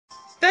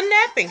The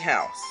Napping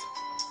House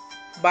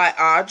by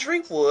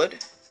Audrey Wood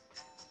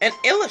and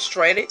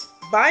illustrated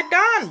by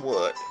Don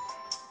Wood.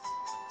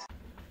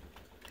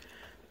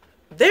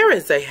 There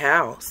is a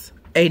house,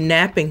 a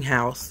napping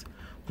house,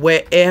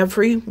 where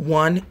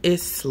everyone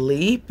is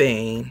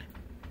sleeping.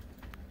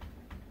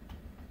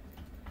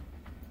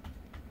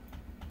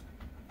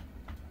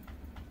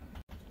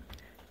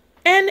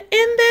 And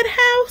in that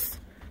house,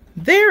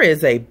 there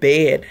is a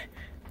bed,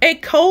 a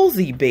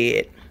cozy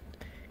bed,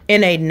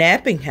 in a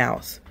napping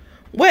house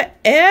where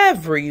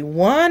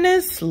everyone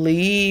is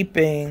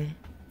sleeping.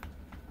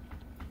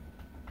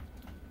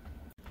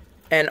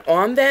 And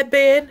on that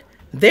bed,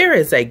 there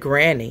is a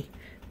granny,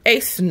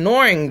 a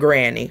snoring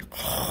granny,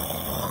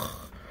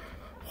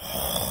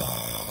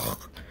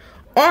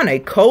 on a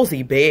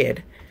cozy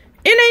bed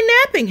in a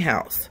napping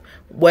house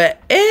where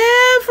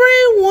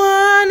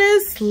everyone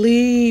is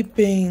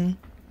sleeping.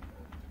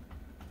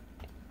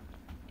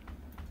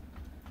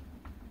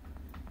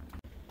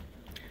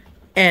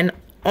 And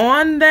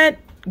on that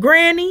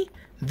granny,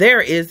 there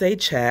is a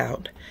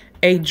child,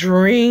 a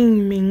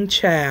dreaming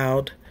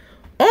child,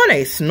 on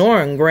a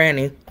snoring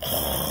granny,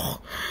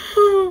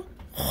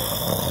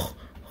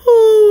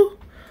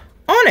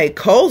 on a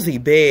cozy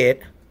bed,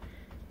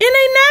 in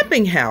a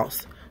napping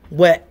house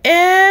where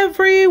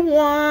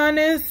everyone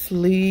is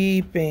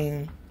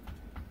sleeping.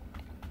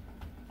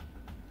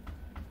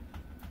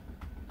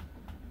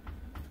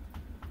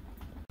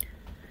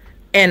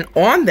 And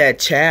on that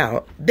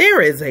child,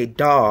 there is a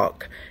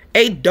dog,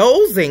 a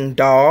dozing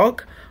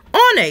dog,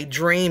 on a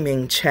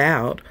dreaming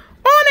child,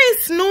 on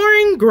a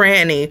snoring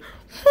granny,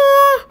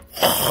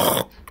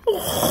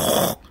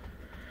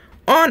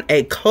 on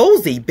a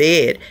cozy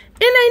bed,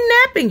 in a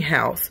napping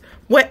house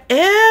where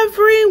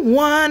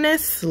everyone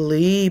is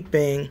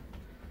sleeping.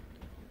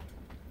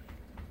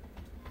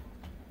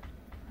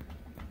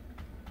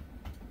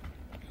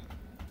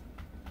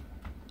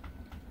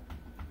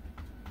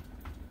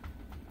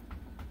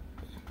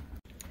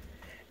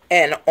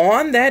 And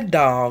on that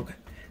dog,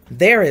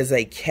 there is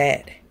a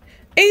cat,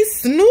 a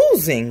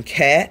snoozing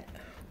cat,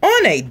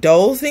 on a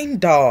dozing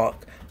dog,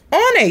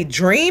 on a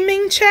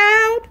dreaming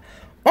child,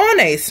 on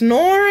a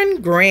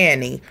snoring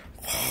granny,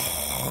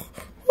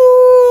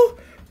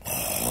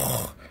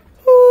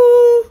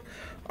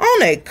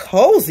 on a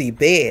cozy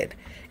bed,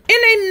 in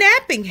a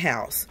napping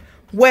house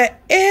where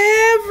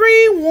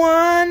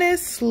everyone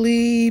is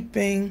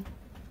sleeping.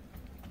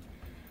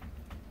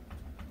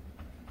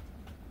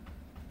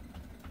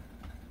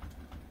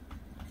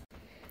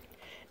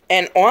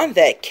 And on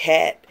that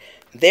cat,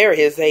 there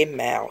is a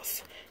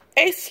mouse,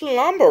 a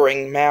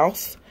slumbering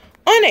mouse,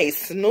 on a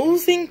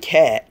snoozing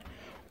cat,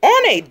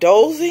 on a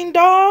dozing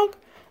dog,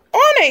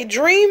 on a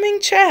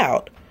dreaming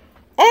child,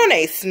 on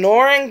a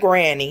snoring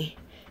granny,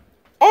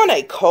 on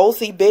a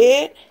cozy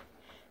bed,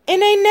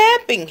 in a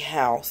napping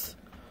house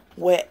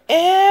where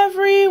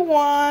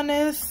everyone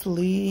is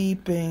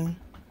sleeping.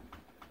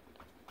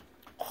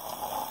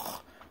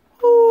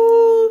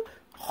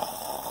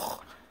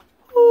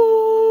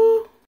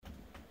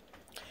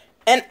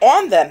 And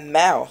on that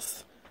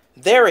mouse,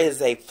 there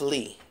is a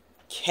flea.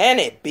 Can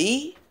it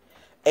be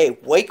a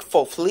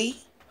wakeful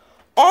flea?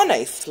 On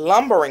a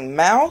slumbering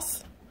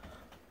mouse?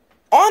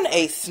 On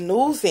a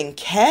snoozing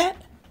cat?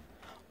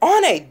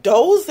 On a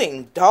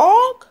dozing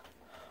dog?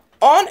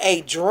 On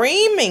a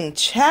dreaming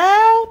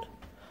child?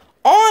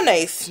 On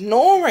a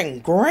snoring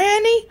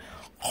granny?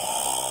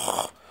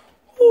 On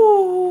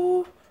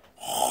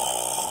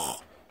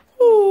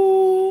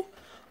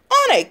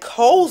a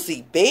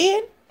cozy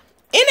bed?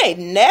 In a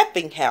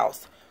napping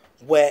house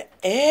where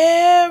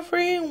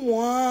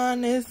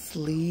everyone is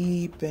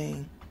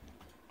sleeping.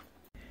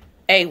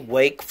 A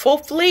wakeful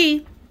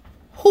flea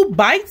who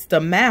bites the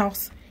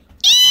mouse.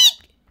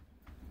 Eek!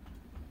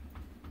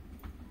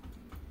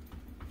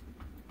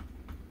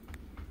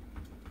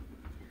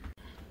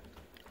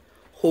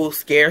 Who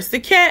scares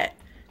the cat.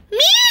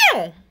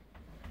 Meow!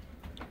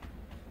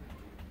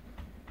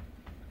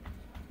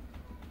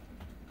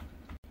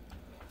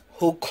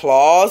 Who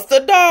claws the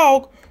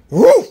dog.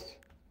 Woof!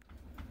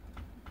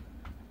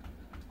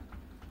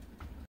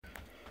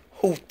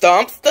 Who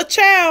thumps the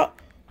child.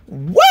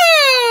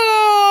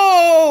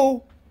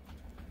 Whoa!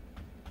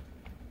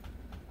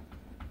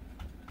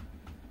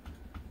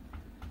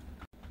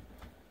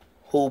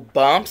 Who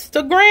bumps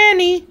the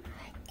granny.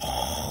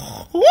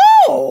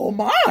 Oh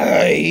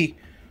my!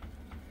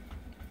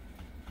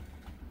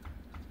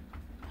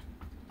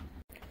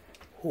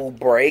 Who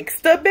breaks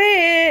the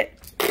bed.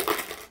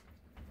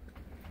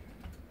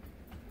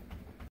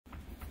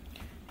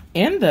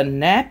 In the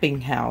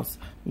napping house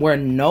where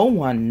no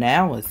one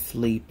now is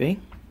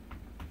sleeping.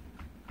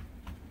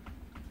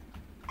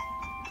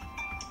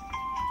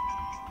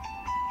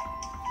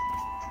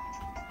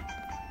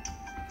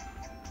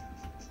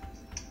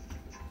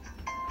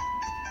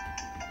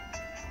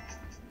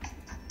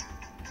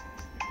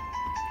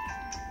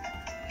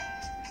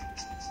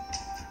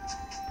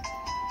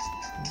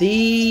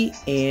 The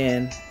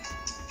end.